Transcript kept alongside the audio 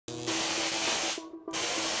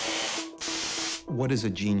What is a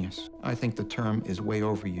genius? I think the term is way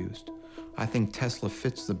overused. I think Tesla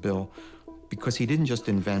fits the bill because he didn't just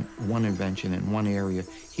invent one invention in one area,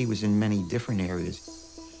 he was in many different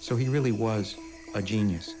areas. So he really was a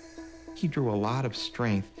genius. He drew a lot of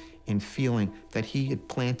strength in feeling that he had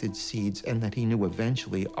planted seeds and that he knew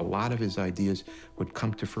eventually a lot of his ideas would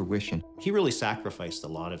come to fruition. He really sacrificed a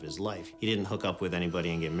lot of his life. He didn't hook up with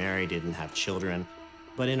anybody and get married, didn't have children.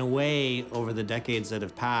 But in a way, over the decades that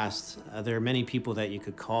have passed, there are many people that you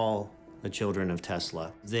could call the children of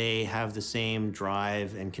Tesla. They have the same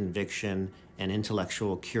drive and conviction and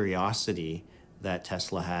intellectual curiosity that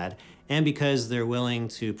Tesla had, and because they're willing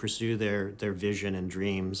to pursue their vision and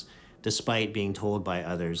dreams despite being told by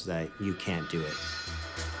others that you can't do it.